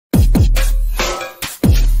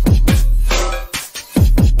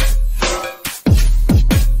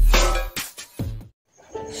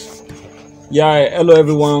Yeah, hello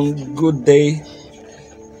everyone, good day.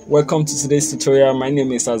 Welcome to today's tutorial. My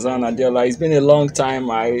name is Hazzan Adeola. It's been a long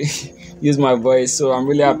time I use my voice, so I'm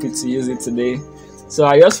really happy to use it today. So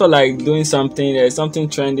I just felt like doing something, there's something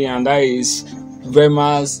trending, and that is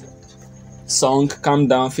Rema's song Calm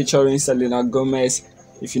Down featuring Selena Gomez.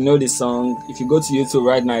 If you know the song, if you go to YouTube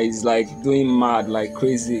right now, it's like doing mad, like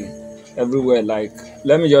crazy everywhere. Like,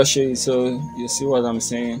 let me just show you so you see what I'm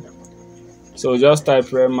saying. So just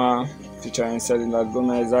type Rema featuring Selena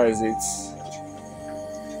Gomez, that is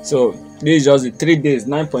it. So this is just the 3 days,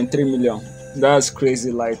 9.3 million. That's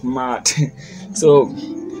crazy, like mad. So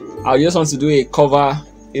I just want to do a cover,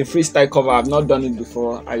 a freestyle cover. I've not done it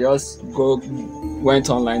before. I just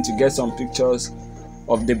went online to get some pictures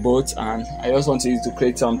of the boat, and I just want to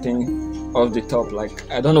create something off the top.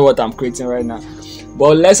 Like, I don't know what I'm creating right now,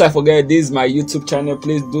 but lest I forget, this is my YouTube channel.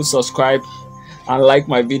 Please do subscribe and like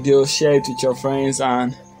my video, share it with your friends,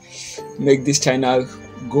 and make this channel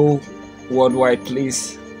go worldwide,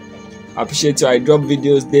 please. I appreciate you. I drop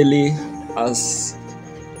videos daily as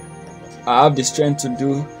I have the strength to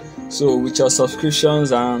do so. With your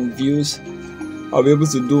subscriptions and views, I'll be able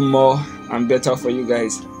to do more and better for you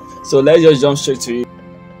guys. So let's just jump straight to it.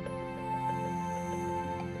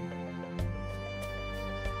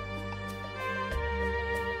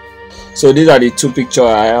 So these are the two pictures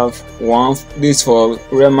I have. One, this for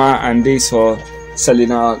Rema, and this for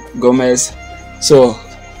Selena Gomez. So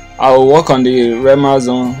I'll work on the Rema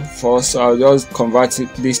zone first. So I'll just convert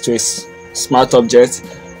this to a smart object.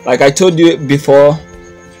 Like I told you before,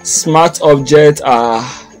 smart objects are,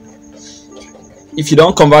 if you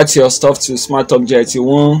don't convert your stuff to smart objects,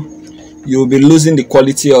 you'll be losing the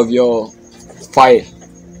quality of your file,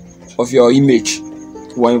 of your image.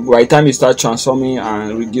 When by the time you start transforming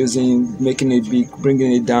and reducing, making it big,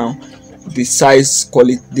 bringing it down,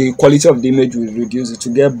 the quality of the image will reduce. It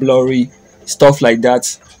will get blurry, stuff like that.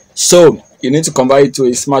 So you need to convert it to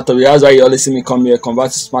a smart object. That's why you always see me come here,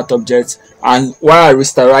 convert to smart object. And why I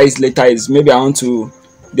rasterize later is maybe I want to,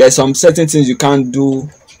 there's some certain things you can't do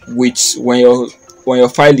which when your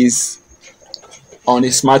file is on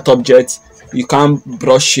a smart object, you can't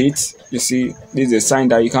brush it. You see, this is a sign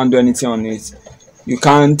that you can't do anything on it. You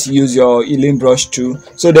can't use your healing brush too.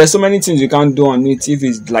 So there's so many things you can't do on it if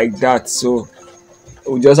it's like that. So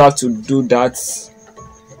we just have to do that.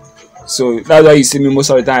 So that's why you see me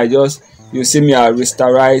most of the time. You see me, I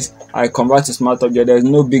rasterize, I convert to smart object. There's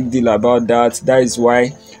no big deal about that. That is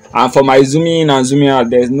why. And for my zooming in and zooming out,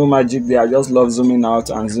 there's no magic there. I just love zooming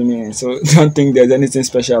out and zooming in. So don't think there's anything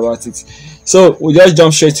special about it. So we just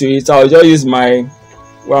jump straight to it. I'll just use my,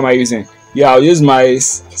 what am I using? Yeah, I'll use my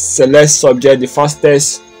select subject, the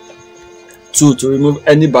fastest tool to remove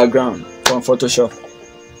any background from Photoshop.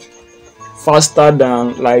 Faster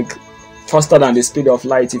than the speed of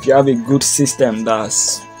light if you have a good system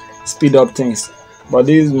that's speed up things. But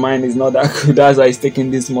this mine is not that good. That's why it's taking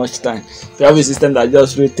this much time. If you have a system that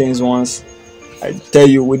just read things once, I tell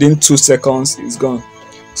you within 2 seconds it's gone.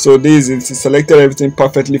 So this is selected everything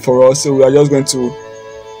perfectly for us. So we are just going to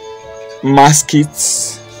mask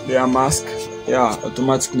it. They are masked, yeah,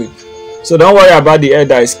 automatically. So don't worry about the hair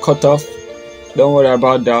that is cut off. Don't worry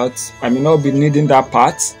about that. I may not be needing that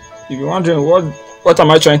part. If you're wondering what am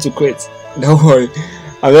I trying to create, don't worry.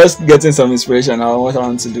 I'm just getting some inspiration on what I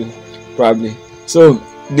want to do, probably. So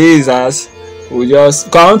this as we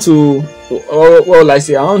just come to, what will I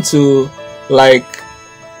say? I want to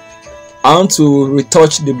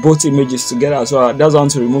retouch the both images together. So that's why I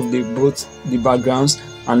want to remove the backgrounds,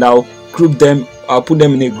 and I'll group them. I'll put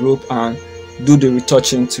them in a group and do the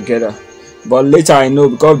retouching together. But later, I know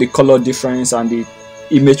because of the color difference and the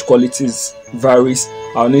image qualities varies,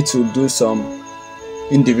 I'll need to do some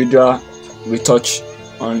individual retouch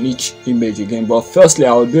on each image again. But firstly,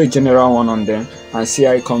 I'll do a general one on them and see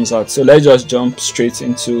how it comes out. So let's just jump straight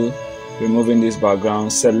into removing this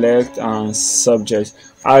background. Select and subject.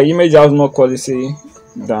 Our image has more quality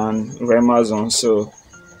than Rema's one, so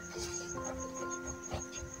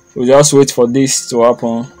we'll just wait for this to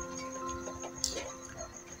happen.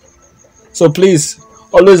 So please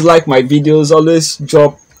always like my videos, always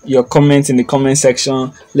drop your comments in the comment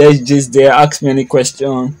section. Let's just there, ask me any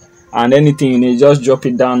question and anything you need, just drop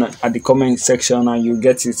it down at the comment section and you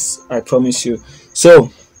get it, I promise you.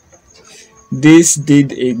 So this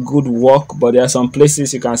did a good work, but there are some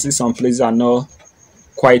places you can see some places are not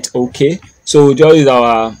quite okay. So we'll just use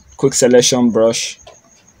our quick selection brush,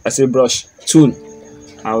 I say brush tool.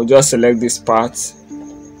 I will just select this part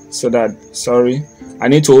so that, sorry, I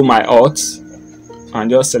need to hold my Alt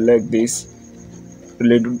and just select this.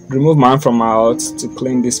 Remove my hand from my Alt to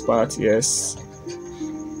clean this part, yes.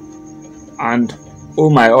 And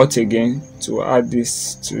hold my Alt again to add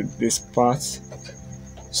this to this part.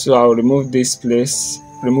 So I'll remove this place,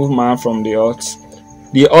 remove my hand from the Alt.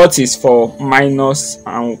 The Alt is for minus,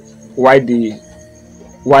 and why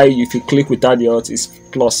if you click without the Alt is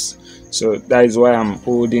plus. So that is why I'm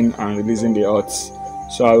holding and releasing the Alt.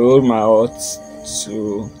 So I will hold my Alt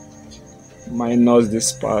to minus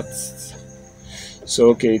this part. So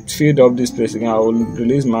okay, it filled up this place again. I will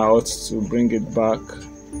release my Alt to bring it back.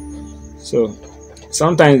 So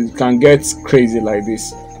sometimes it can get crazy like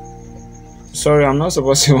this. Sorry, I'm not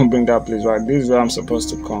supposed to even bring that place right. This is where I'm supposed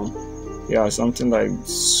to come. Yeah, something like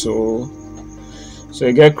so. So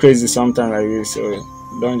it get crazy sometimes like this, so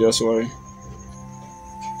don't just worry.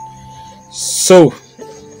 So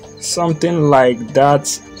something like that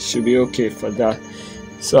should be okay for that.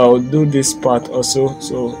 So I'll do this part also.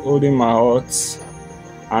 So holding my Alt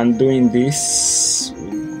and doing this,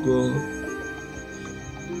 we'll go.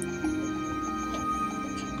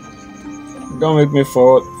 Don't make me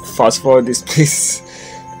fast forward this please.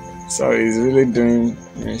 Sorry, it's really doing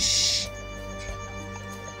mesh.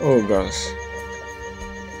 Oh gosh,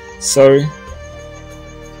 sorry.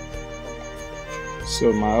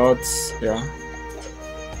 So my Alt, yeah.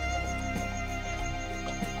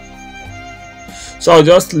 So I'll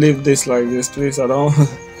just leave this like this please. I don't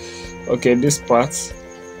okay, this part,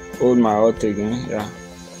 hold my Alt again, yeah.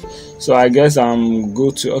 So I guess I'm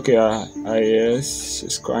good to, okay, yes,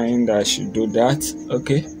 she's crying that I should do that.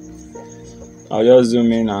 Okay, I'll just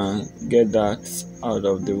zoom in and get that out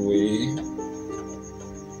of the way.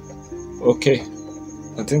 Okay,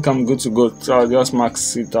 I think I'm good to go. So I'll just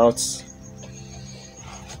max it out.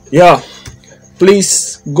 Yeah,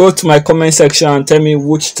 please go to my comment section and tell me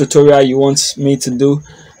which tutorial you want me to do,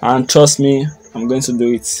 and trust me, I'm going to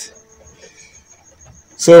do it.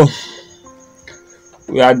 So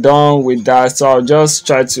we are done with that. So I'll just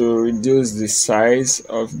try to reduce the size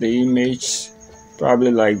of the image,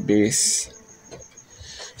 probably like this.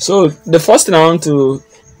 So the first thing I want to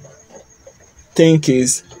think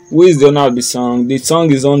is, who is the owner of the song? The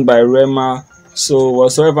song is owned by Rema, so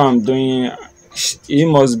whatsoever I'm doing, he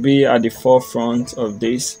must be at the forefront of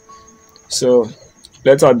this. So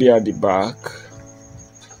let her be at the back,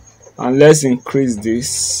 and let's increase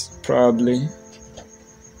this probably.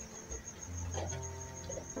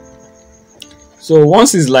 So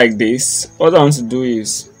once it's like this, what I want to do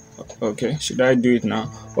is, okay, should I do it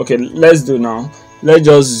now? Okay, let's do now. Let's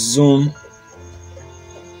just zoom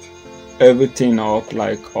everything up,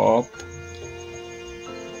 like up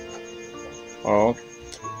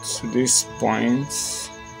to this point.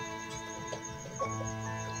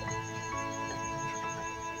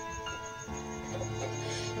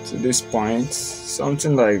 To this point,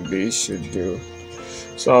 something like this should do.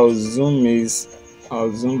 So I'll zoom this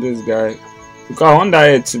guy, because I want that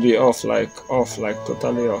head to be off, like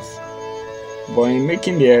totally off. But in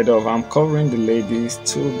making the head off, I'm covering the ladies.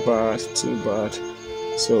 Too bad.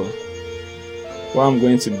 So what I'm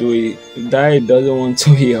going to do is, if that head doesn't want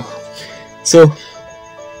to heal, so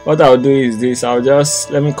what I'll do is this. I'll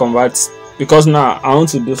just, let me convert, because now I want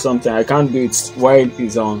to do something. I can't do it while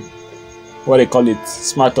it's on what they call it,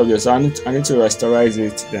 smart object. So I need to rasterize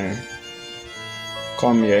it, then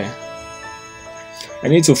come here. I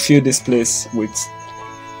need to fill this place with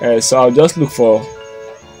so I'll just look for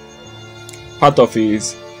part of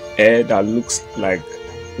his hair that looks like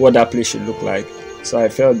what that place should look like. So I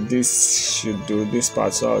felt this should do this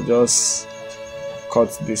part, so I'll just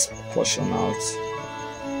cut this portion out.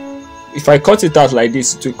 If I cut it out like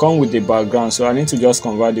this, it will come with the background, so I need to just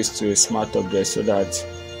convert this to a smart object so that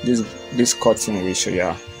this cutting will show,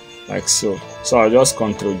 yeah, like so. So I'll just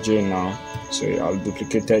Ctrl J now. So I've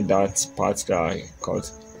duplicated that part that I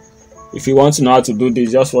cut. If you want to know how to do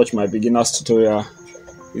this, just watch my beginner's tutorial.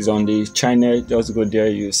 It's on the channel. Just go there,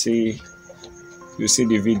 you see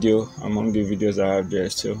the video among the videos I have there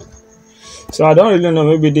too. So I don't really know,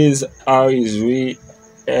 maybe this is how his real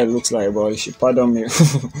hair looks like, but you should pardon me.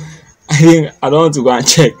 I don't want to go and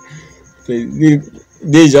check. Please,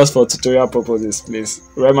 this is just for tutorial purposes, please.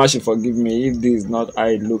 Rema should forgive me if this is not how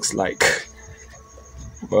it looks like.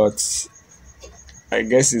 But I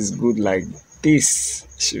guess it's good like this.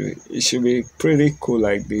 It should be pretty cool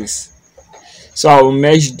like this. So I'll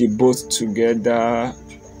mesh the both together,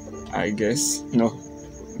 I guess. No,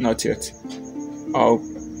 not yet. I'll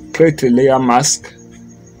create a layer mask,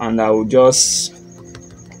 and I will just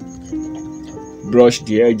brush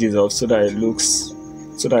the edges off so that it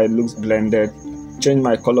looks blended. Change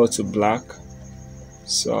my color to black,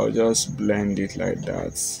 so I'll just blend it like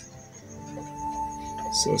that.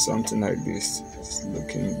 So something like this is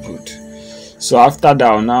looking good. So after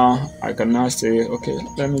that, now I can now say, okay,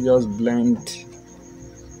 let me just blend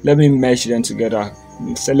let me mesh them together.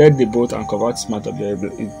 Select the both and convert to smart object.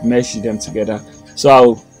 It mesh them together. So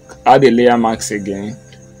I'll add a layer mask again.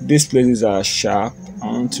 These places are sharp. I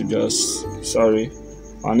want to just, sorry,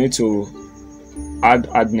 I need to add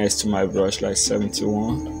hardness to my brush, like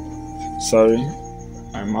 71. Sorry,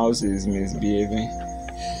 my mouse is misbehaving.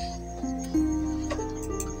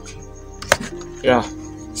 Yeah,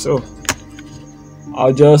 so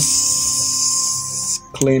I'll just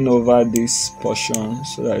clean over this portion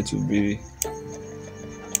so that it will be,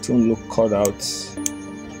 it won't look cut out.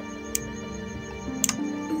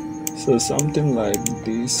 So something like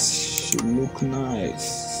this should look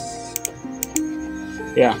nice.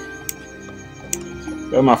 Yeah.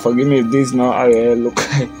 Rema, forgive me if this is not how your hair look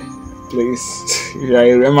like. Please, if you are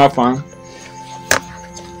a Rema fan,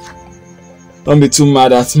 don't be too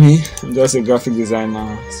mad at me. I'm just a graphic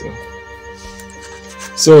designer.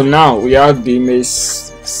 So now we have the image,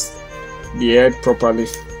 the head properly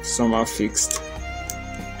somehow fixed.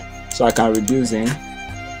 So I can reduce in.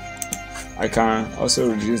 I can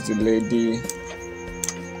also reduce the lady.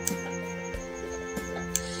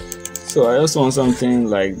 So I just want something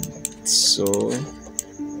like so.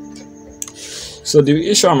 So the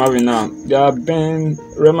issue I'm having now, they are bent.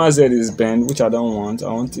 Rema's head is bent, which I don't want.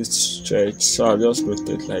 I want it straight, so I'll just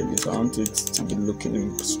rotate like this. I want it to be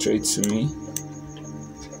looking straight to me.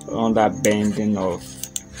 I want that bending of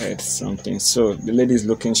head something. So the lady is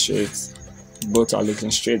looking straight. Both are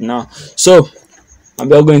looking straight now. So I'm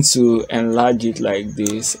just going to enlarge it like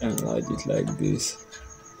this. Enlarge it like this.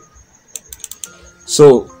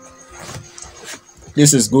 So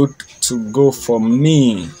this is good to go for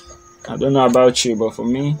me. I don't know about you, but for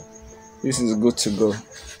me, this is good to go.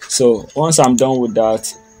 So once I'm done with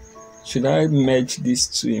that, should I merge these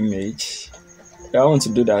two images? I want to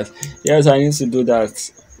do that. Yes, I need to do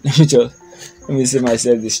that. Let me save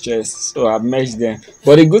myself the stress. So I've merged them.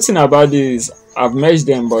 But the good thing about this is I've merged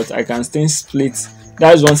them, but I can still split.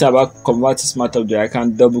 That's one thing about convert to smart object. I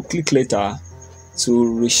can double click later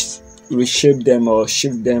to reshape them or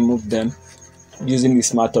shift them, move them using the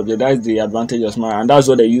smart object. That's the advantage of smart, and that's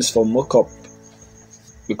what they use for mockup.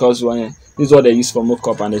 Because when this is what they use for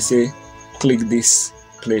mockup, and they say click this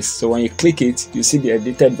place. So when you click it, you see the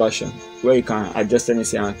edited version where you can adjust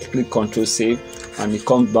anything and click Control Save, and it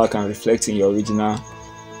comes back and reflects in your original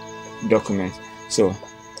document. So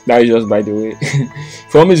that is just by the way.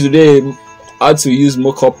 For me today, how to use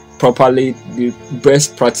mockup properly, the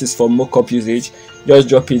best practice for mockup usage, just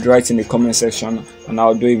drop it right in the comment section and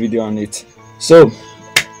I'll do a video on it. So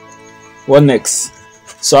what next?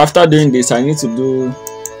 So after doing this, I need to do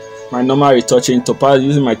my normal retouching topaz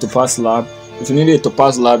using my topaz lab. If you need a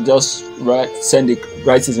topaz lab, just write it in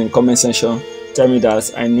the comment section. Tell me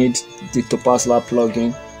that I need the topaz lab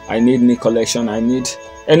plugin, I need Nik Collection, I need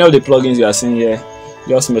any of the plugins you are seeing here.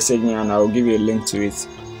 Just message me and I will give you a link to it.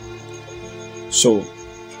 So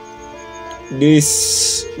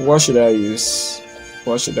this, what should I use?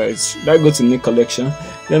 Should I go to Nik Collection?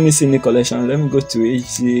 Let me see Nik Collection. Let me go to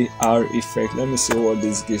HDR effect. Let me see what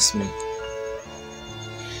this gives me.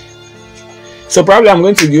 So probably I'm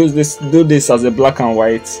going to do this as a black and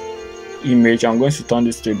white image. I'm going to turn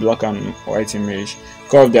this to a black and white image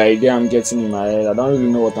because of the idea I'm getting in my head. I don't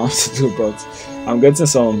really know what I want to do, but I'm getting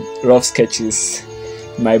some rough sketches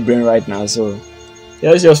in my brain right now. So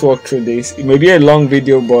let's just walk through this. It may be a long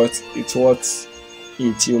video, but it's worth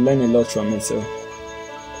it. You'll learn a lot from it. So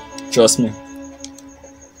trust me.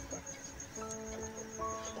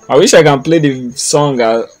 I wish I can play the song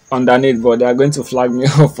underneath, but they are going to flag me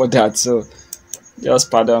off for that. So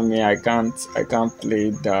just pardon me. I can't play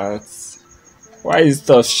that. Why is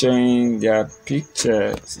stuff showing their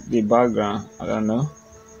pictures, the background? I don't know.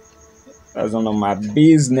 That's none of my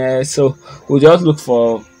business. So we'll just look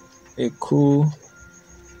for a cool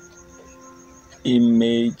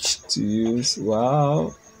image to use.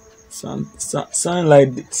 Wow. Sounding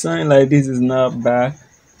like this is not bad.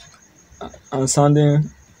 I'm sounding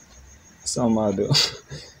somehow though.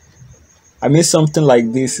 I mean, something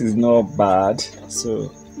like this is not bad.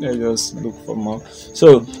 So let's just look for more.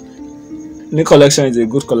 So Nik Collection is a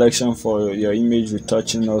good collection for your image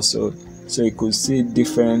retouching also. So you could see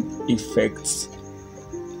different effects.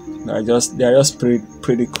 They are just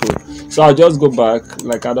pretty cool. So I'll just go back.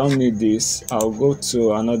 Like I don't need this. I'll go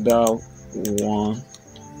to another one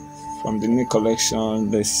from the Nik Collection,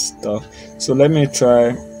 this stuff. So let me try.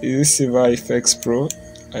 Is this Silver Effects Pro?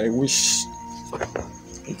 I wish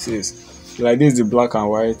it is. Like this is the black and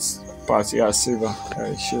white part. Yeah, silver.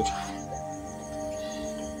 I should.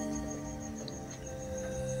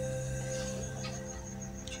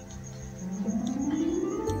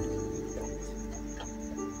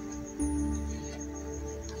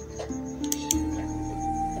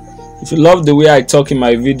 If you love the way I talk in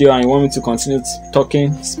my video and you want me to continue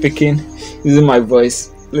speaking using my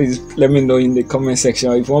voice, please let me know in the comment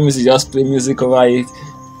section. If you want me to just play music over it,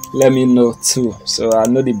 let me know too, so I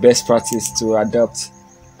know the best practice to adopt.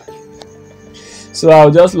 So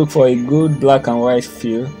I'll just look for a good black and white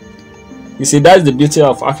feel. You see, that's the beauty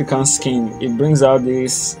of African skin. It brings out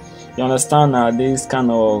this, you understand, this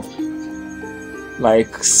kind of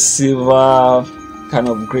like silver kind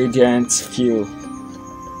of gradient feel.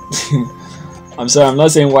 I'm sorry, I'm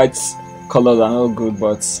not saying white colors are not good,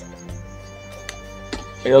 but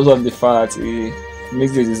I just love the fact it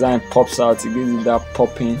makes the design pops out. It gives it that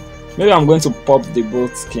popping. Maybe I'm going to pop the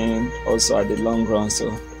both skin also at the long run,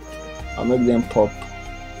 so I'll make them pop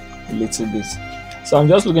a little bit. So I'm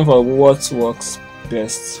just looking for what works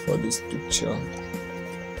best for this picture.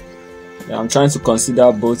 Yeah, I'm trying to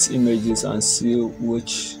consider both images and see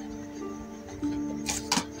which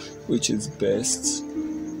is best.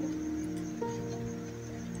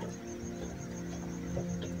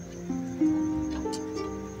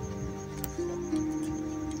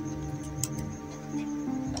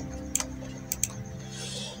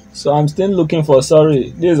 So I'm still looking for,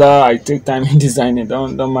 sorry, this is how I take time in designing,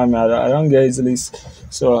 don't mind me, I don't get easily.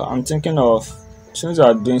 So I'm thinking of, since you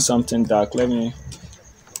are doing something dark, let me,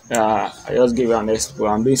 I just give you an example.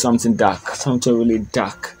 I'm doing something dark, something really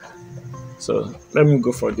dark. So let me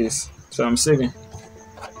go for this. So I'm saving.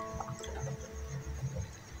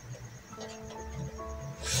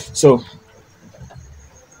 So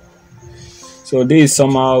this is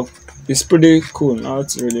somehow, it's pretty cool. Now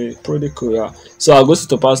it's really pretty cool. Yeah. So I'll go to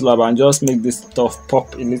Topaz Lab and just make this stuff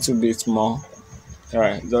pop a little bit more.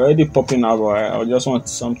 Alright, it's already popping out, but I just want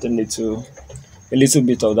something a little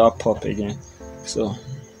bit of that pop again. So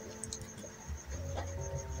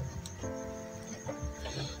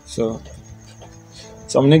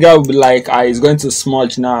some nigga will be like, he's going to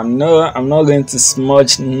smudge now. No, I'm not going to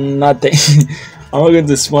smudge nothing. I'm not going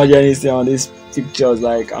to smudge anything on these pictures.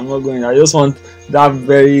 Like, I'm not going. I just want that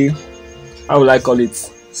very, how would I call it,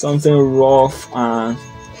 something rough, and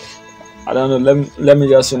I don't know. Let me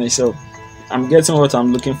just finish up. I'm getting what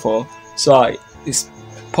I'm looking for, so it's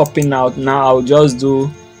popping out now. I'll just go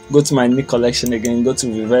to my Nik Collection again, go to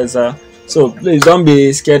Reverser. So please don't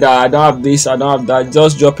be scared that I don't have this, I don't have that.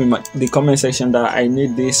 Just drop in the comment section that I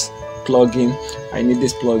need this plugin,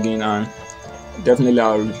 and definitely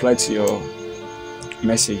I'll reply to your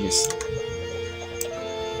messages.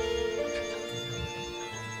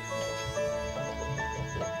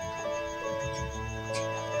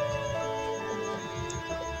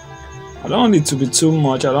 I don't want it to be too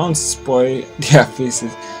much. I don't want to spoil their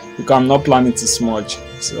faces because I'm not planning to smudge,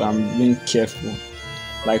 so I'm being careful,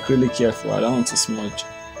 like really careful. I don't want to smudge.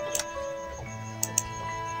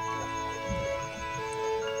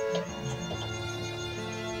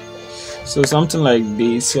 So something like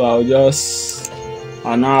this. So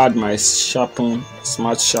I'll now add my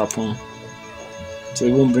smart sharpen to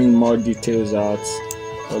even bring more details out.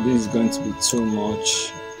 But this is going to be too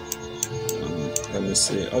much. Let me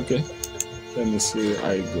see. Okay, let me see how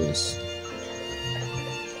it goes.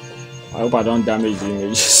 I hope I don't damage the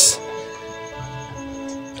images.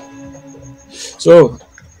 So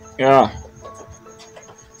yeah,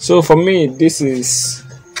 so for me this is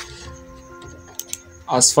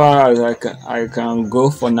as far as I can go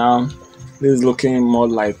for now. This is looking more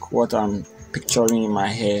like what I'm picturing in my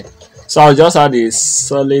head. So I'll just add a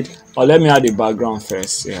solid, or let me add a background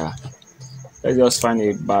first. Yeah, let's just find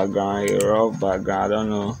a background, a rough background. I don't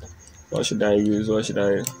know, what should I use?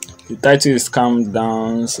 The title is calm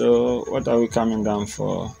down, so what are we calming down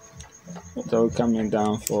for?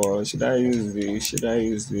 Should I use this?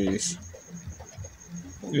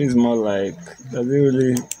 This is more like, does it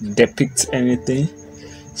really depict anything?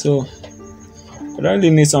 So I don't really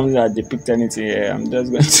need something that depicts anything here. I'm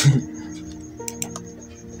just going to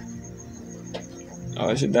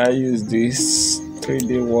or should I use this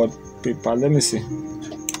 3D wallpaper? Let me see.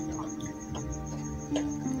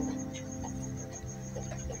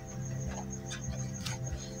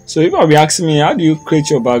 So if I'll be asking me, how do you create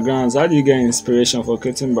your backgrounds? How do you get inspiration for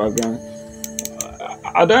creating background?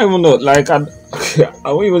 I don't even know. Like I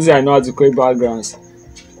won't even say I know how to create backgrounds,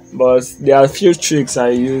 but there are a few tricks I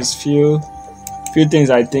use, few things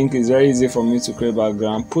I think is very easy for me to create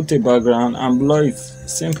background. Put a background and blur it.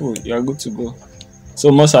 Simple. You are good to go. So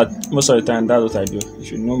most of the time that's what I do.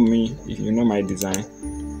 If you know me, if you know my design,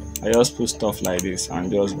 I just put stuff like this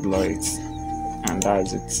and just blur it, and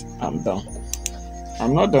that's it. I'm done.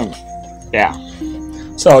 I'm not done. Yeah.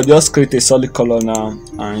 So I'll just create a solid color now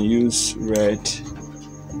and use red.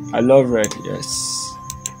 I love red. Yes.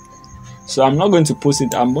 So I'm not going to post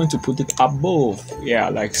it, I'm going to put it above, yeah,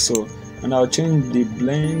 like so. And I'll change the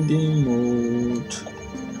blending mode.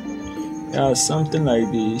 Yeah, something like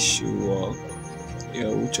this should work.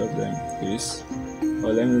 Yeah, which of them is?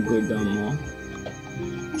 Or let me go down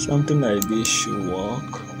more. Something like this should work,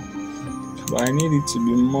 but I need it to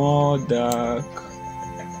be more dark.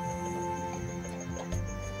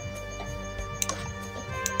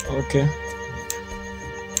 Okay,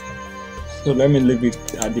 so let me leave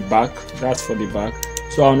it at the back. That's for the back.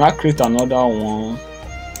 So I'll now create another one,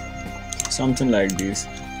 something like this,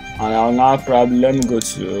 and I'll now probably, let me go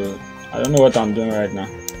to, I don't know what I'm doing right now,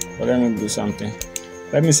 but let me do something.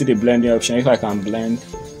 Let me see the blending option, if I can blend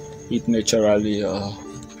it naturally or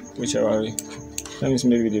whichever way. Let me see,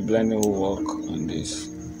 maybe the blending will work on this.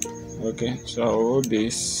 Okay, so I'll hold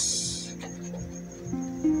this.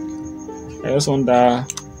 I just want that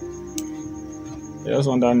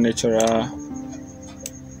natural.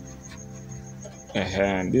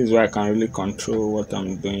 This is where I can really control what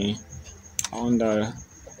I'm doing. I want that.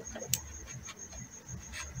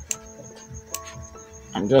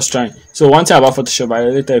 I'm just trying. So one thing about Photoshop, I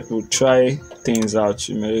really tell people, try things out.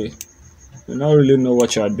 You not really know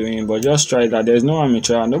what you are doing, but just try that. There's no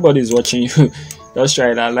amateur, nobody's watching you. Just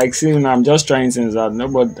try that. Like, see, I'm just trying things out.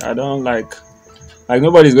 Nobody, I don't like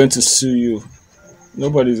nobody's going to sue you.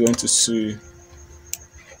 Nobody's going to sue you.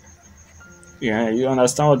 Yeah, you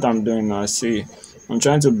understand what I'm doing now. See, I'm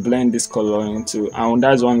trying to blend this color into, and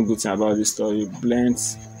that's one good thing about this story. You blend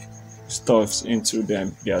stuffs into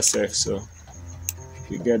them yourself, so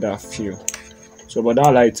you get that feel. So, but I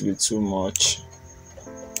don't like it to be too much.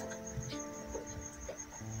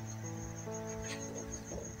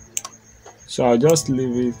 So I'll just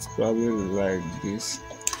leave it probably like this.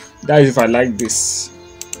 That is if I like this,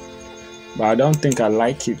 but I don't think I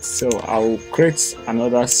like it, so I'll create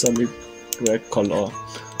another solid red color.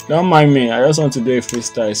 Don't mind me, I just want to do a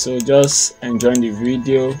freestyle, so just enjoy the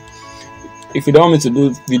video. If you don't want me to do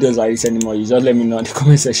videos like this anymore, you just let me know in the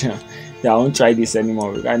comment section. Yeah, I won't try this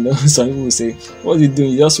anymore. I know some people will say, what's he doing?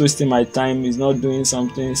 He's just wasting my time, he's not doing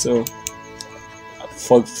something. So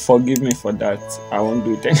forgive me for that. I won't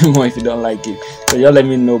do it anymore if you don't like it. So just let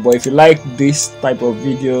me know. But if you like this type of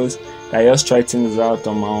videos, I just try things out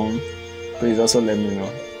on my own, please also let me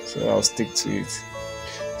know, so I'll stick to it.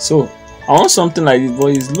 So I want something like this, but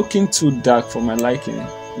it's looking too dark for my liking.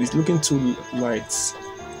 It's looking too light.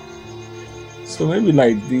 So maybe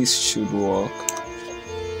like this should work.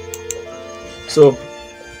 So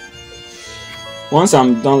once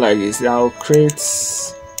I'm done like this, I'll create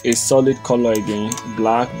a solid color again,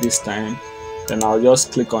 black this time. Then I'll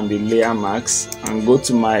just click on the layer mask and go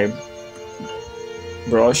to my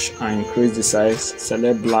brush and increase the size,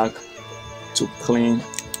 select black to clean,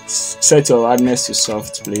 set your hardness to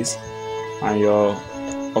soft please, and your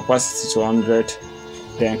opacity to 100,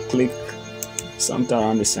 then click something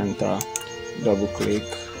around the center, double click,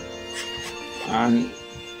 and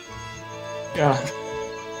yeah,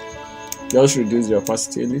 just reduce the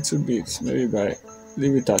opacity a little bit, maybe by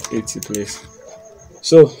leave it at 80 please.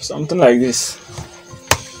 So something like this.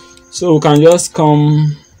 So we can just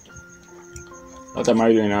come, what am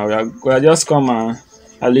I doing now? We'll just come and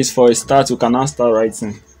at least for a start we can now start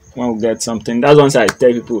writing. When we get something, that's one thing I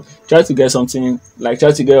tell people, try to get something, like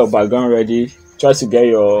try to get your background ready, try to get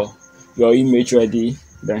your image ready,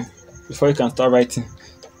 then before you can start writing.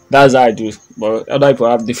 That's how I do, but other people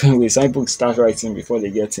have different ways. Some people start writing before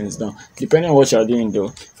they get things done, depending on what you're doing though.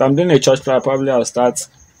 If I'm doing a church plan, probably I'll start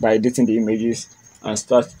by editing the images and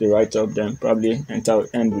start the write-up, then probably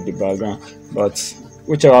end with the background. But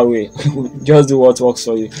whichever way, just do what works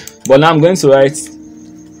for you. But now I'm going to write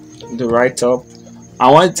the write-up.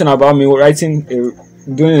 And one thing about me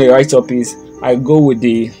doing a write-up is I go with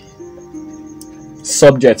the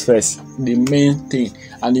subject first, the main thing.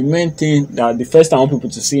 And the main thing that the first thing I want people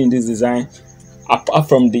to see in this design, apart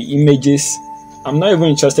from the images, I'm not even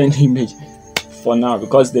interested in the image for now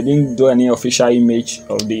because they didn't do any official image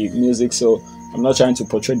of the music, so I'm not trying to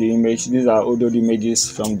portray the image. These are older images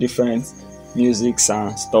from different musics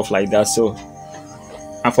and stuff like that, so,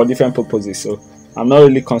 and for different purposes, so I'm not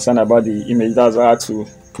really concerned about the image. That's why I had to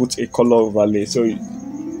put a color overlay, so you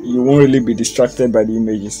won't really be distracted by the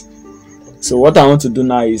images. So what I want to do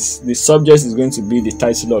now is the subject is going to be the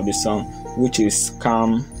title of the song, which is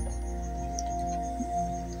Calm.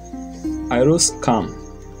 I wrote Calm.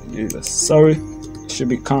 Sorry, it should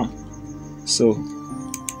be Calm. So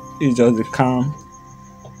it's just the Calm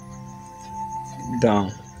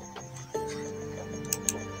down.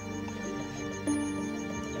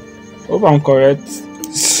 Hope I'm correct.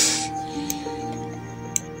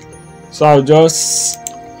 So I'll just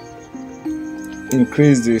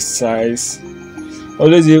increase the size.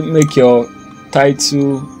 Always you make your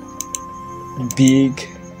title big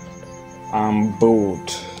and bold.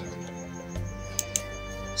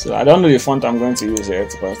 So I don't know the font I'm going to use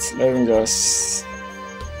yet, but let me just,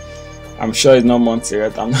 I'm sure it's not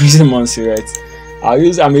Montserrat. I'm not using Montserrat. I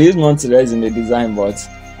may use Montserrat in the design, but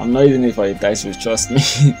I'm not using it for the title, trust me.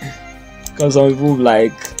 Because some people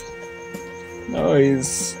like, no,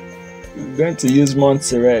 he's going to use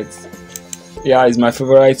Montserrat. Yeah, it's my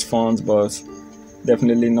favorite font, but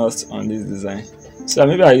definitely not on this design. So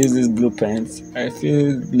maybe I use this blue pen. I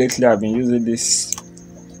feel lately I've been using this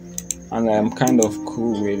and I'm kind of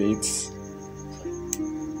cool with it.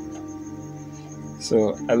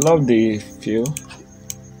 So I love the feel.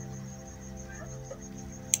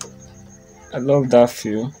 I love that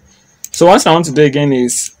feel. So what I want to do again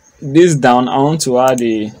is this down. I want to add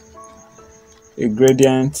a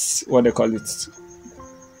gradient, what they call it,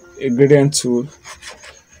 a gradient tool.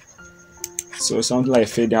 So something like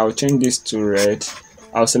fading. I'll change this to red.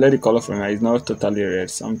 I'll select the color from it. It's not totally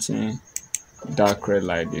red, something dark red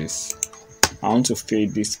like this. I want to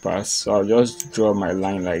fade this part, so I'll just draw my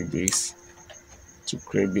line like this to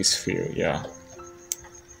create this feel. Yeah,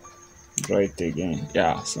 draw it again.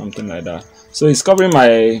 Yeah, something like that. So it's covering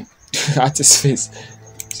my artist face,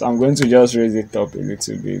 so I'm going to just raise it up a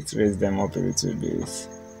little bit, raise them up a little bit.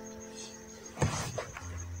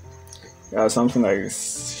 Yeah, something like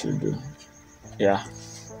this should do. Yeah,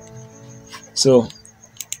 so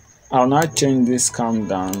I'll now change this calm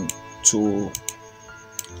down to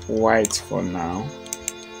white for now.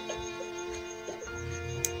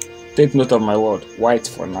 Take note of my word, white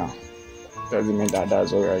for now. Doesn't mean that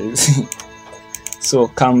that's what we're using. So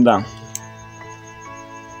calm down.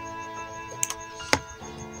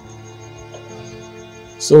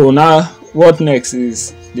 So now what next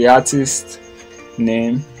is the artist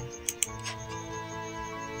name.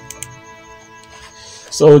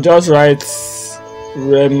 So just write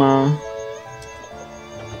Rema.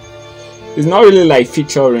 It's not really like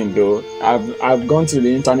featuring though. I've gone to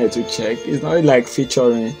the internet to check. It's not really like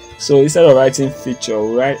featuring. So instead of writing feature,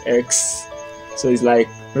 we write X. So it's like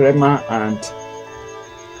Rema and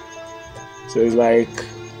so it's like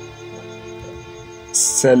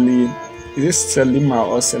Selena. Is this Selima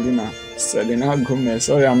or Selena? Selena Gomez.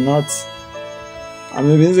 Sorry, I'm a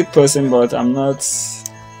music person, but I'm not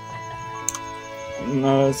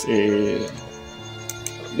a,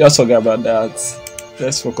 just forget about that.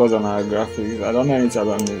 Let's focus on our graphics. I don't know anything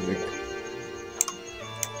about music.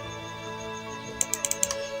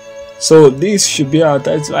 So this should be our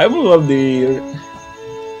title. I even love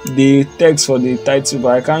the text for the title,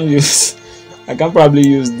 but I can't probably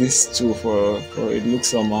use this too for it looks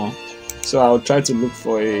somehow. So I'll try to look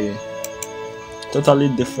for a totally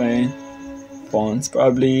different font.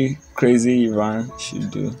 Probably Crazy Ivan should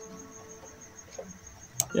do.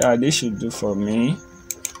 Yeah, this should do for me.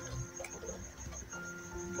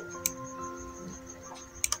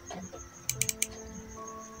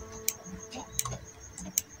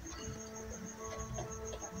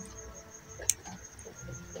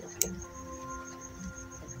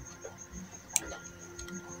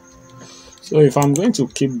 So if I'm going to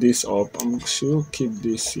keep this up, I'm sure keep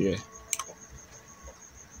this here.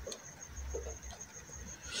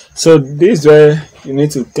 So this is where you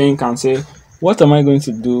need to think and say, what am I going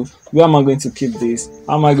to do? Where am I going to keep this?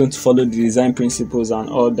 How am I going to follow the design principles and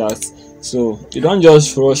all that? So you don't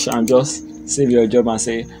just rush and just save your job and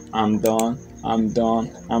say, I'm done, I'm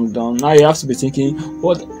done, I'm done. Now you have to be thinking,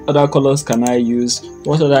 what other colors can I use?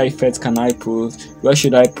 What other effects can I put? Where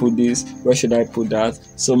should I put this? Where should I put that?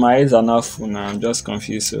 So my eyes are now full now. I'm just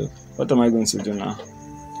confused. So what am I going to do now?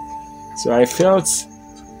 So I felt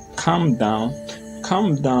calm down.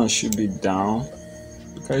 Calm down should be down.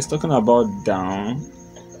 Because it's talking about down.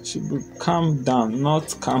 Should be calm down,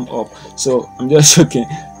 not calm up. So I'm just joking.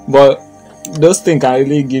 But those things can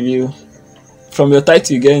really give you, from your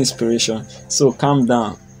title you get inspiration. So calm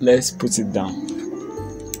down, let's put it down.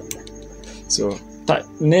 So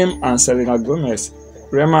name and Selena Gomez.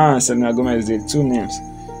 Rema and Selena Gomez, the two names.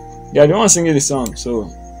 They are the ones singing the song, so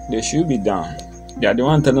they should be down. They are the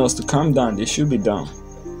ones telling us to calm down, they should be down.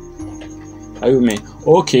 Are you with me?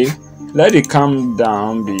 Okay, let it calm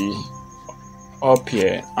down be up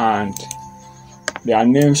here and their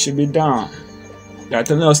name should be down. They are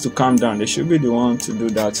telling us to calm down, they should be the one to do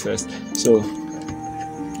that first. So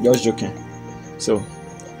just joking. So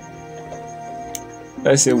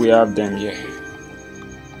let's say we have them here.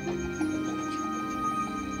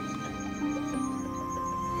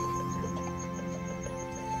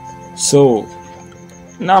 So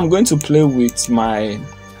now I'm going to play with my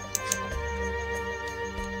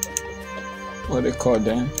what they call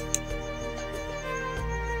them.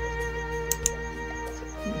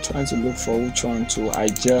 I'm trying to look for which one to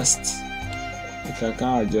adjust. If I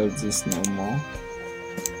can't adjust this no more,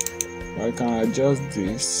 I can adjust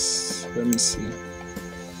this. Let me see.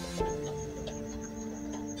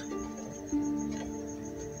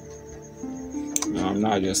 No, I'm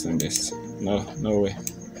not adjusting this. No way.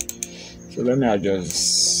 So let me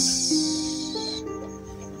adjust.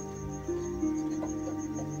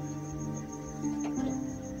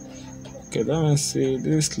 Okay, let me see.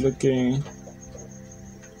 This looking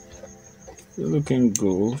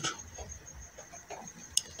good.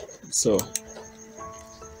 So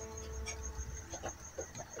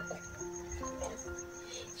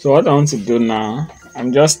what I want to do now,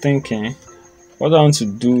 I'm just thinking what I want to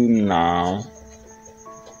do now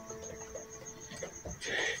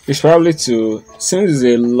is probably to, since it's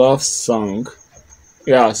a love song,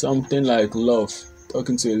 yeah, something like love,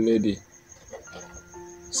 talking to a lady.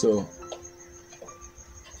 So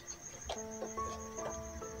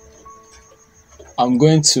I'm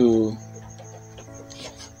going to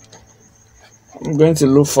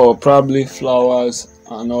look for probably flowers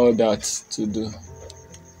and all that to do.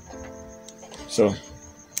 So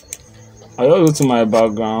I just go to my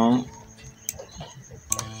background.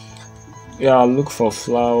 Yeah, I'll look for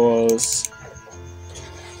flowers.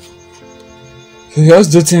 So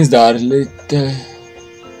just do things that are related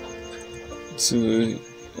to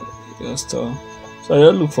your stuff. So I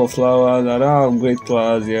just look for flowers. I don't have great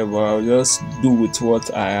flowers here, but I'll just do with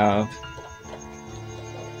what I have.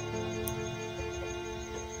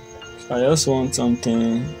 So I just want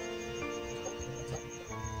something.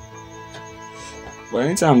 But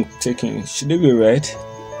anytime I'm taking, should it be red?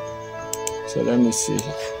 So let me see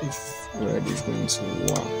if red is going to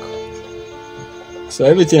work. So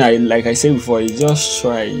everything like I said before, you just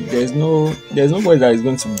try. There's nobody that is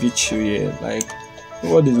going to beat you here. Like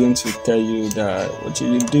nobody is going to tell you that what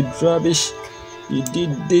you did rubbish, you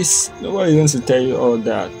did this. Nobody is going to tell you all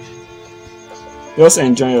that. Just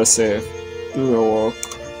enjoy yourself, do your work,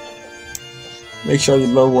 make sure you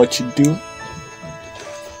love what you do,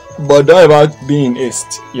 but don't ever be in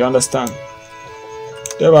haste. You understand?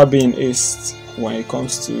 Don't ever be in haste when it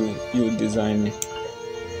comes to you designing.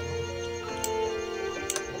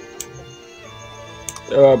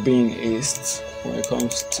 Don't ever be in haste when it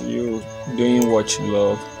comes to you doing what you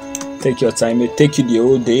love. Take your time. It take you the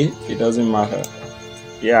whole day. It doesn't matter.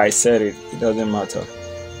 Yeah, I said it. It doesn't matter.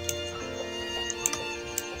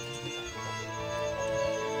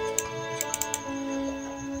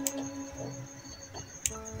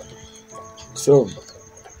 So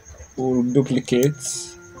we'll duplicate.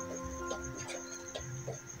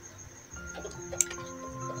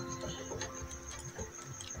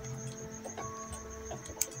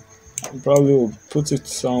 Probably will put it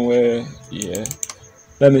somewhere here.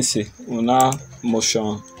 Let me see. We'll now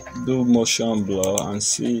do motion blur and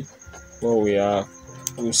see what we have.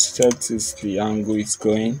 We'll set this the angle it's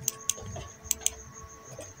going.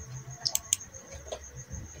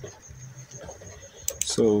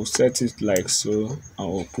 So we'll set it like so,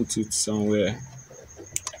 and we'll put it somewhere.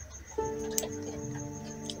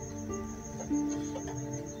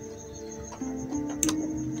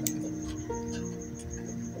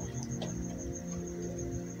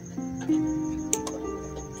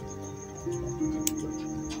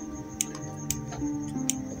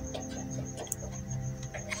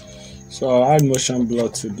 So I'll add motion blur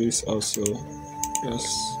to this also. Yes.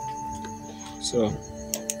 So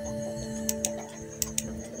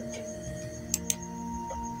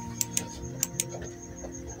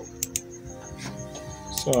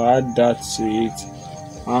I'll add that to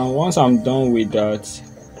it, and once I'm done with that,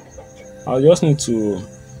 I'll just need to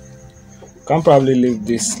can probably leave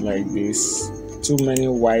this like this. Too many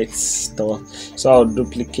white stuff, so I'll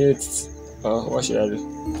duplicate. What should I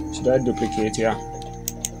do? Should I duplicate? Yeah.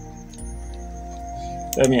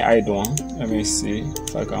 Let me hide one. Let me see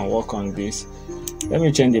if I can work on this. Let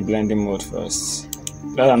me change the blending mode first.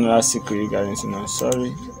 That's another secret you guys need to know.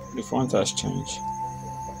 Sorry, the font has changed.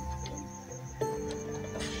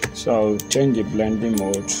 So I'll change the blending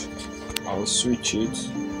mode. I'll switch it.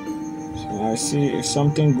 So I see if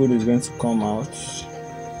something good is going to come out.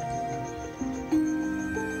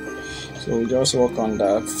 So we'll just work on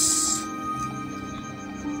that.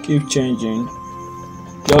 Keep changing.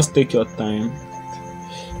 Just take your time.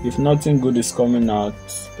 If nothing good is coming out,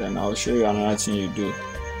 then I'll show you another thing you do.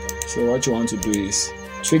 So what you want to do is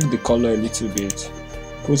tweak the color a little bit,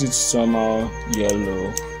 put it somehow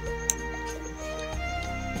yellow.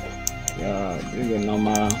 Yeah, this is a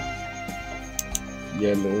normal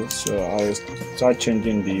yellow. So I'll start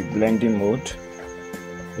changing the blending mode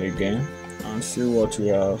again. and see what we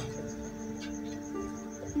have.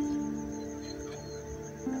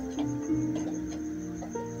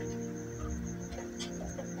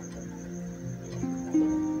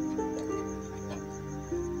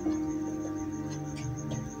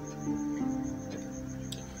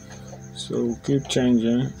 So we'll keep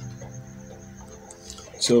changing.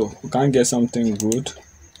 So we can't get something good,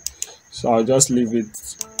 so I'll just leave it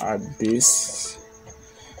at this.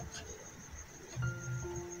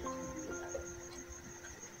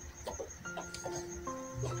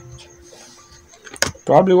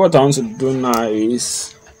 Probably what I want to do now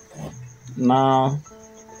is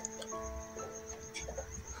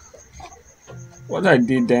what I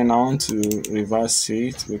did then, I want to reverse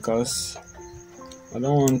it because I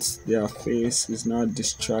don't want their face is not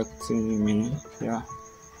distracting me. Yeah.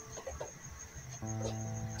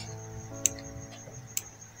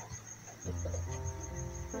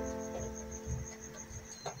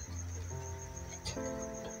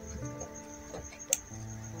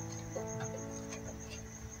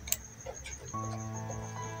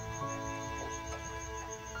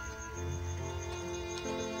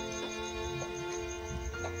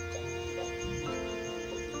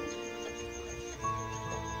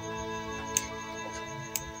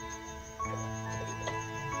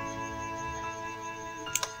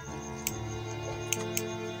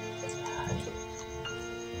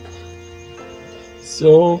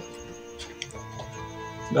 So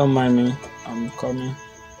don't mind me, I'm coming.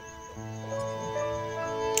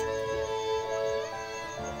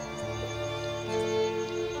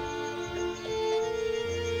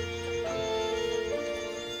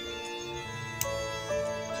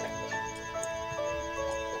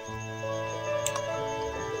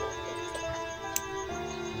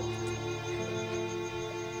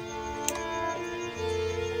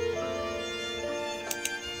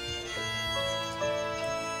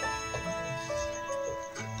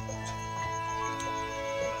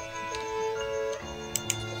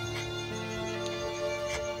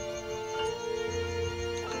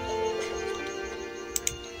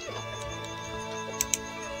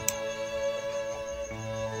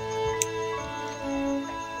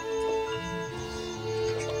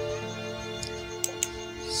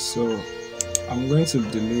 So I'm going to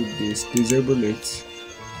delete this, disable it,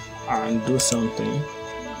 and do something.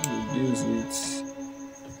 Reduce it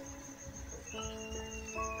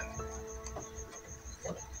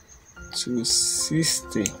to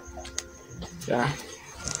 60. Yeah.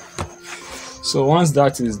 So once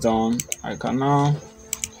that is done, I can now.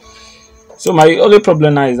 So my only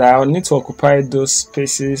problem now is I need to occupy those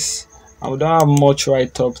spaces. I don't have much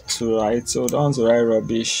right up to write, so don't want to write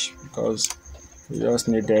rubbish because you just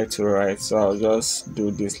need there to write. So I'll just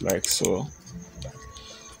do this like so.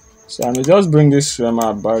 So I may just bring this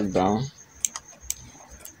Rema back down,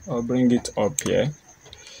 or bring it up here.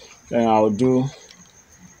 Then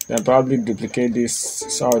then probably duplicate this.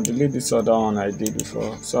 So I'll delete this other one I did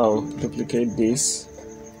before. So I'll duplicate this,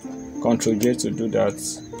 Ctrl J to do that.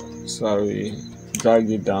 So I will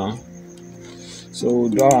drag it down. So we'll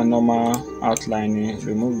do our normal outlining,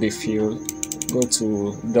 remove the fill, go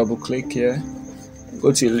to double click here,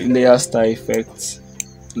 go to layer style effects,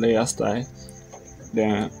 layer style,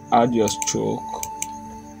 then add your stroke.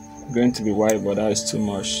 Going to be white, but that is too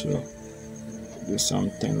much, so do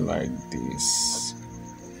something like this.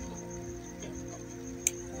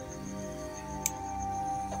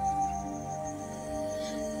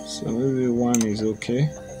 So maybe one is okay,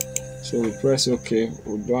 so we press OK.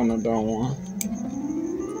 We'll do another one,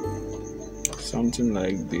 something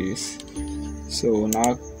like this. So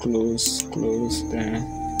now close, then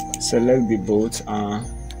select the both and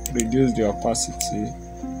reduce the opacity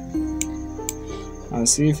and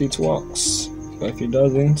see if it works. But if it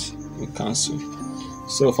doesn't, we cancel.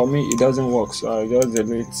 So for me it doesn't work, so I just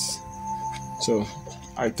delete. So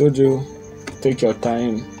I told you, take your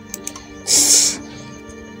time.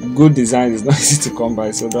 Good design is not easy to come by,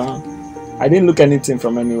 so I didn't look anything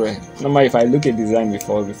from anywhere. Normally if I look at design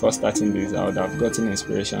before starting this, I would have gotten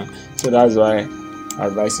inspiration. So that's why I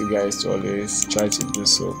advise you guys to always try to do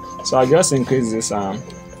so. So I just increase this and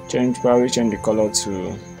probably change the color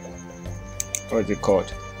to what's it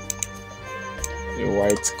called, a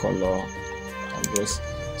white color, I guess.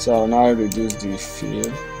 So I'll now reduce the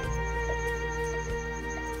fill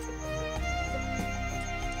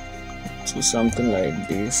to something like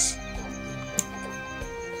this.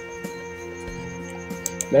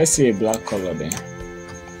 Let's see a black color then.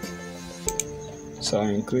 So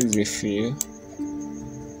I increase the fill.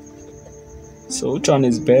 So which one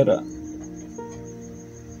is better?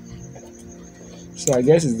 So I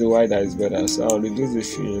guess it's the white that is better. So I'll reduce the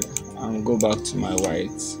fill and go back to my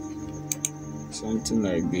white. something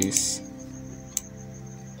like this.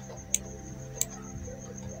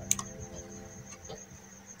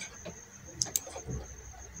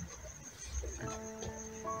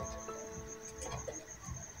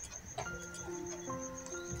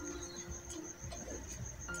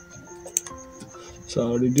 So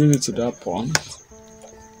I'll reduce it to that point.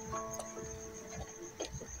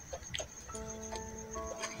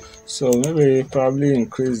 So maybe probably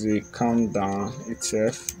increase the calm down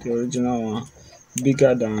itself, the original one,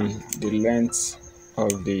 bigger than the length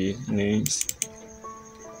of the names.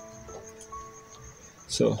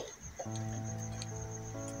 So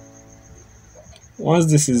once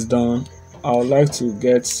this is done, I would like to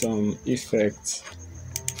get some effects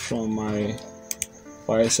from my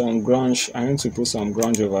some grunge. I need to put some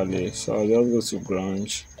grunge overlay, so I'll just go to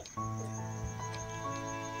grunge.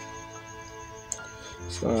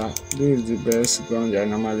 So this is the best grunge I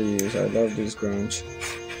normally use. I love this grunge.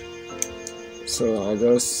 So I'll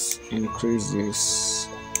just increase this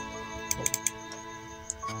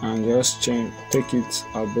and just take it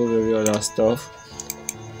above every other stuff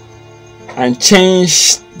and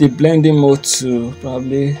change the blending mode to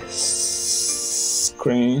probably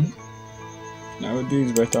screen. Now this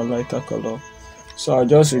is better, lighter color. So I'll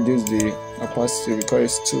just reduce the opacity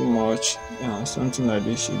because it's too much. Yeah, something like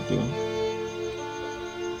this should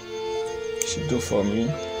do for me.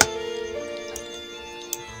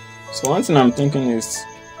 So one thing I'm thinking is,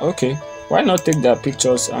 okay, why not take their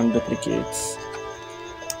pictures and duplicate,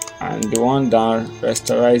 and the one down,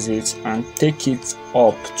 rasterize it and take it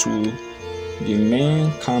up to the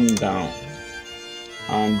main calm down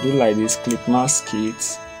and do like this, clip mask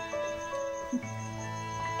it.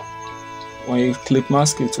 When you clip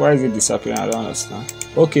mask it, why is it disappearing? I don't understand.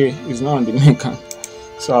 Okay, it's not on the main cam,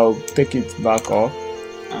 so I'll take it back up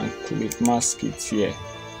and clip mask it here.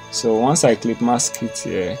 So once I clip mask it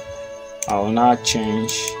here, I will now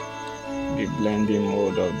change the blending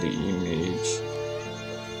mode of the image.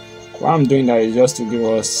 Why I'm doing that is just to give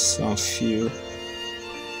us some feel,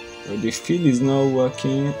 but the feel is not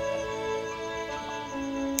working.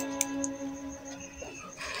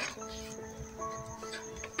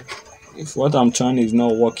 If what I'm trying is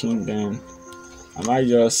not working, then I might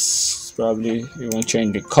just probably even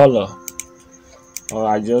change the color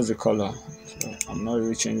or adjust the color. So I'm not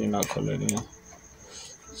really changing that color anymore.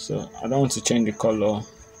 So I don't want to change the color,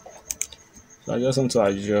 so I just want to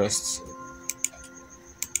adjust.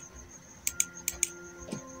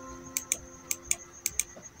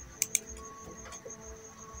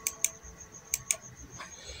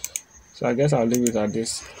 So I guess I'll leave it at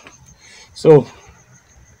this. So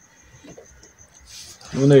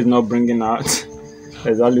even though it's not bringing out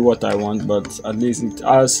exactly what I want, but at least it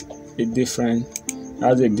has a different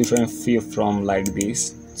feel from like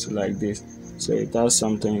this to like this. So it has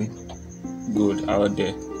something good out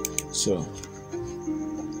there. So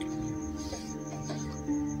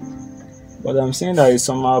but I'm saying that it's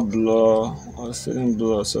somehow blur or still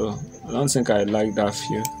blur, so I don't think I like that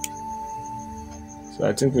feel. So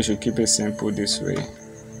I think we should keep it simple this way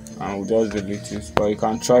and we'll just delete it. But you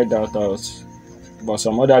can try that out. But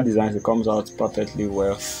some other designs, it comes out perfectly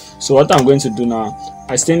well. So what I'm going to do now,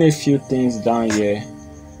 I still need a few things down here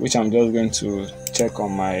which I'm just going to check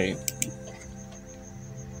on my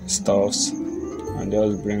stuffs and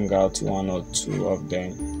just bring out one or two of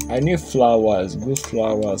them. I need flowers, good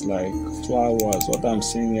flowers, like flowers. What I'm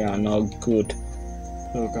seeing here are not good.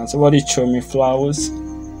 So can somebody show me flowers?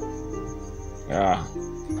 Yeah,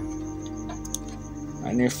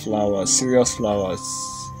 I need flowers, serious flowers,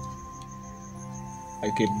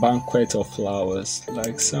 like a banquet of flowers,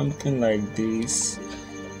 like something like this,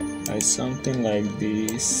 like something like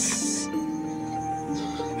this.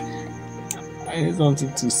 I need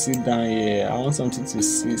something to sit down here. I want something to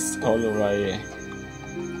sit all over here.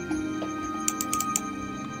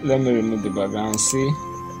 Let me remove the background. See,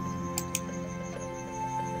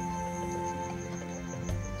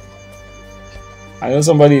 I know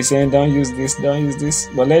somebody is saying don't use this,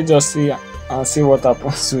 but let's just see and see what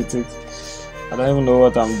happens with it. I don't even know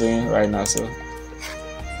what I'm doing right now, so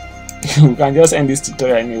we can just end this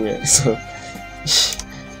tutorial anyway. So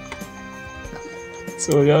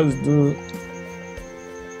just do,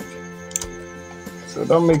 so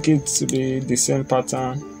don't make it to be the same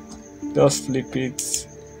pattern, just flip it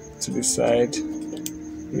to the side,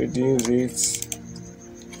 reduce it.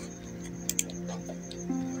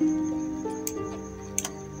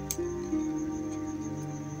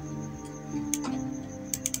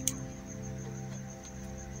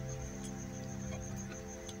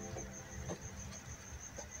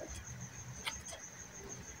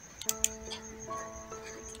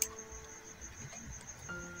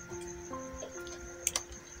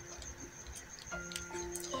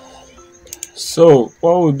 So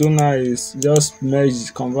what we'll do now is just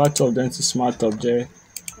merge, convert of them to smart object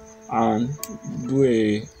and do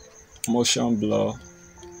a motion blur.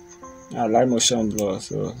 I like motion blur,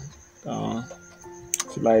 so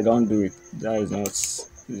if I don't do it, that is not, it's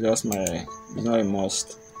just my, it's not a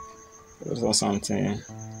must. It's not something.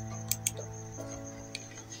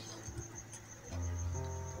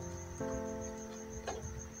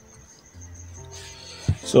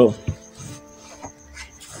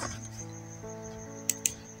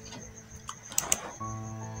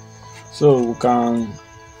 So we can,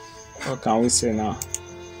 what can we say now?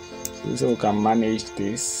 So we can manage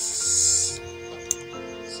this.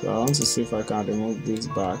 So I want to see if I can remove this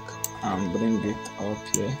back and bring it up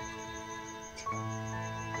here.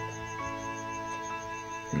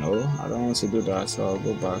 No, I don't want to do that, so I'll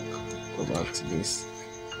go back to this.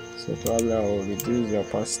 So probably I will reduce the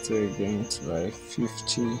opacity again to like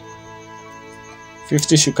 50.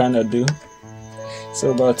 50 should kind of do.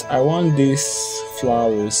 So, but I want these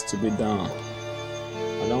flowers to be down.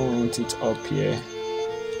 I don't want it up here.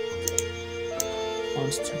 I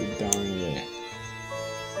want it to be down here.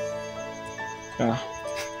 Yeah.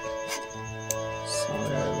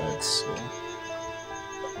 Somewhere like so.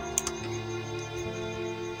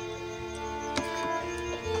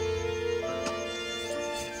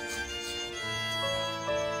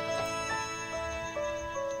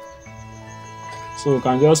 So we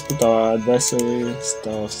can just put our advisory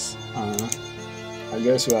stuffs and I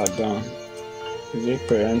guess we are done. Is it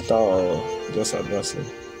parental or just advisory?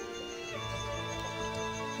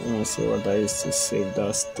 Let me see what I used to save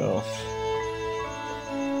that stuff.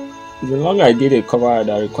 The longer I did a cover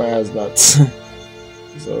that requires that.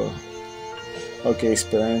 So okay, it's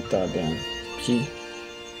parental then. Key.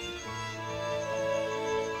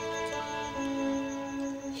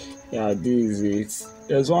 Yeah, this is it.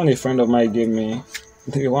 There's one a friend of mine gave me,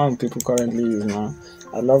 the one people currently use now.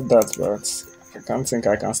 I love that, but I can't think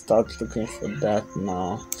I can start looking for that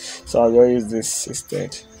now. So I'll just use this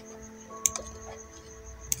instead.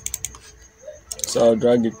 So I'll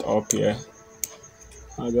drag it up here.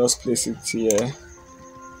 I'll just place it here.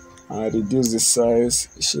 I'll reduce the size.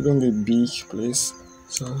 It shouldn't be big, please.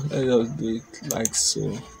 So let's just do it like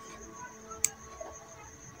so.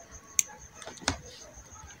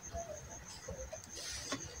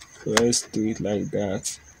 So let's do it like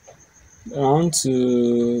that. I want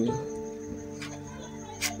to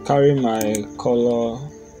carry my color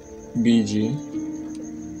BG.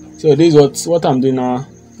 So this is what I'm doing now.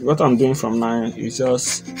 What I'm doing from now is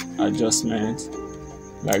just adjustment,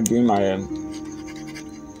 like doing my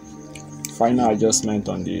final adjustment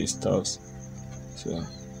on the stuffs. So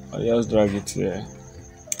I'll just drag it here.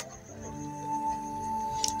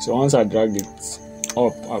 So once I drag it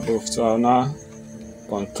up above, so I'll now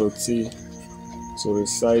Ctrl T to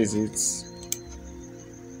resize it.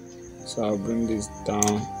 So I'll bring this down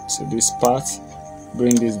to this part,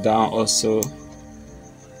 bring this down also,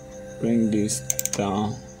 bring this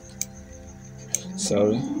down,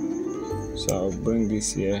 sorry, so I'll bring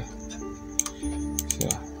this here.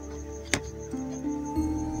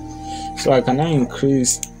 So I can now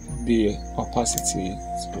increase the opacity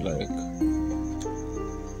to like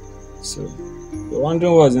so. You're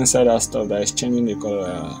wondering what's inside that stuff that is changing the color.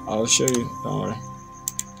 I'll show you, don't worry.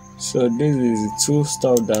 So this is the two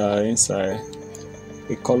stuff that are inside: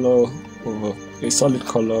 a color over a solid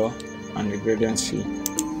color and a gradient fill,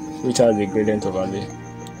 which has a gradient overlay.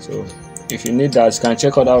 So if you need that, you can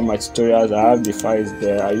check out all my tutorials. I have the files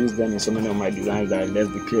there. I use them in so many of my designs that I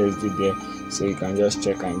left the PSD there, so you can just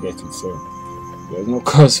check and get it. So there's no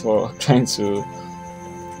cause for trying to.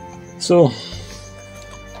 So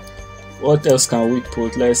what else can we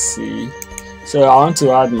put? Let's see. So I want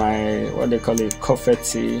to add my, what they call it,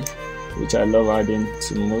 confetti, which I love adding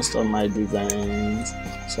to most of my designs.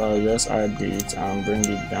 So I'll just add it and bring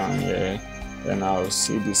it down here. Then I'll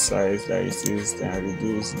see the size that it is, then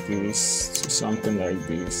reduce this to something like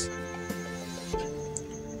this.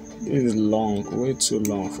 This is long, way too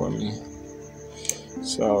long for me.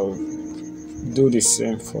 So I'll do the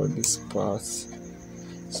same for this part.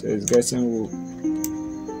 So it's getting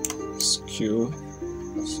skew,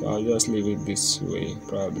 so I'll just leave it this way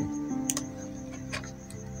probably.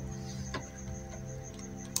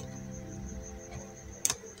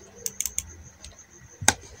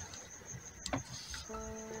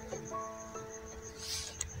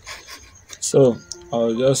 So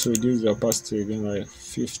I'll just reduce the opacity again, like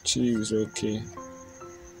 50 is okay.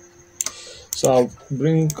 So I'll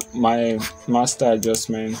bring my master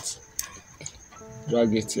adjustment,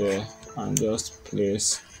 drag it here and just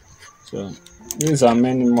place. So these are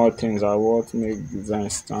many more things that what make design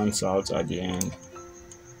stands out at the end.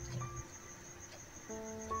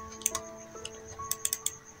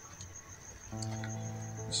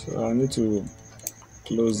 So I need to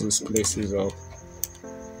close these places up.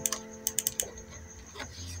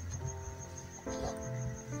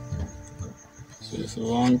 So if you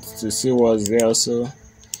want to see what's there also,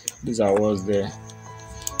 these are what's there.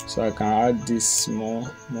 So I can add this more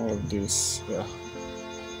of this. Yeah,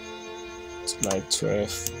 it's like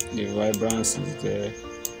 12. The vibrance is there,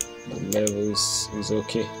 the levels is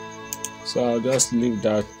okay. So I'll just leave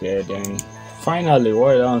that there. Then finally,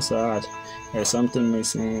 what I want to add, there's something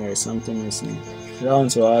missing. I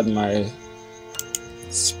want to add my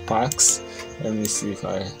sparks. Let me see if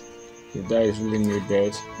that is really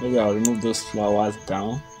needed. Maybe I'll remove those flowers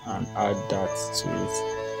down and add that to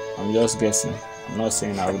it. I'm just guessing. I'm not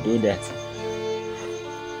saying I will do that.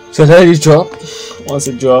 So let it drop. Once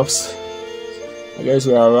it drops, I guess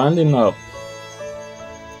we are rounding up.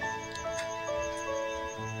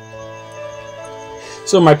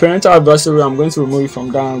 So my parental advisory, I'm going to remove it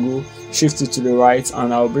from that angle, shift it to the right,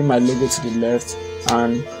 and I'll bring my logo to the left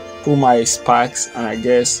and pull my sparks, and I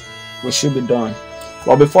guess we should be done.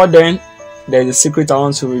 But before then, there's a secret I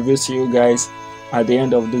want to reveal to you guys at the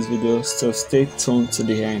end of this video, so stay tuned to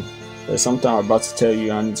the end. There's something I'm about to tell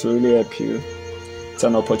you and it will really help you. It's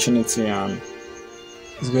an opportunity and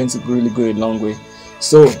it's going to really go a long way.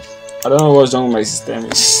 So I don't know what's wrong with my system.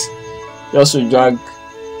 It's just to drag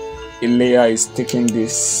a layer is taking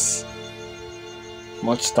this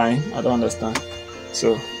much time. I don't understand.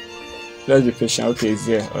 So let's be patient. Okay, it's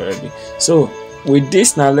there already. So with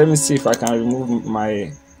this now, let me see if I can remove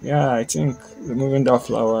my, yeah, I think removing that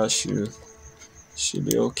flower should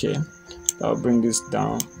be okay. I'll bring this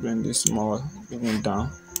down, bring this more even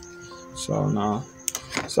down. So now,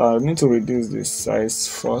 so I need to reduce this size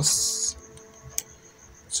first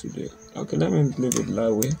to the, okay, let me leave it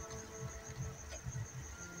that way.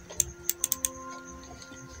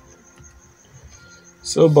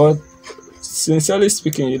 So, but sincerely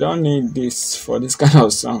speaking, you don't need this for this kind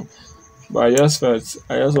of song. But I just felt,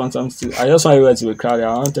 I just want everywhere to be crowded.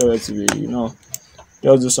 I want everywhere to be, you know,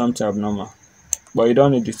 just do something abnormal. But you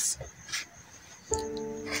don't need it.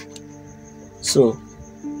 So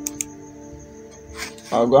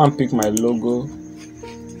I'll go and pick my logo.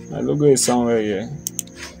 My logo is somewhere here.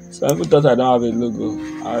 So people thought I don't have a logo.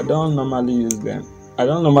 I don't normally use them. I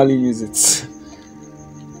don't normally use it.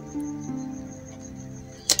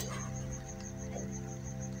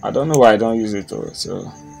 I don't know why I don't use it though.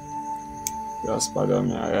 So just pardon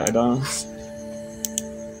me. I don't.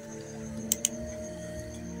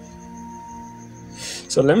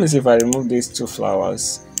 So let me see if I remove these two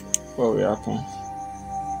flowers. What will happen?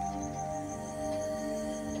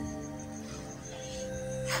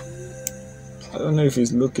 I don't know if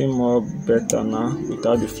it's looking more better now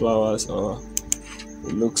without the flowers or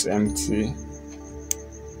it looks empty.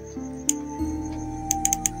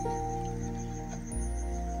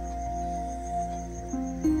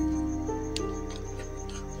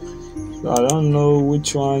 So I don't know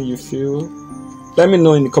which one you feel. Let me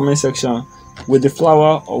know in the comment section, with the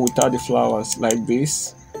flower or without the flowers, like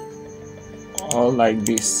this or like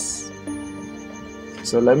this.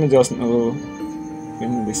 So let me just know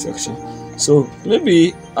in this section. So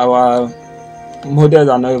maybe our models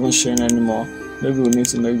are not even showing anymore. Maybe we need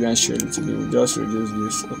to make them show a little bit. We'll just reduce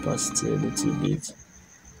this opacity a little bit.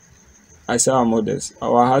 I say our models,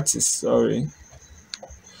 our artists, sorry.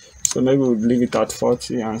 So maybe we'll leave it at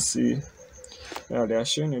 40 and see. Yeah, they are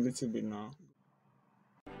showing a little bit now.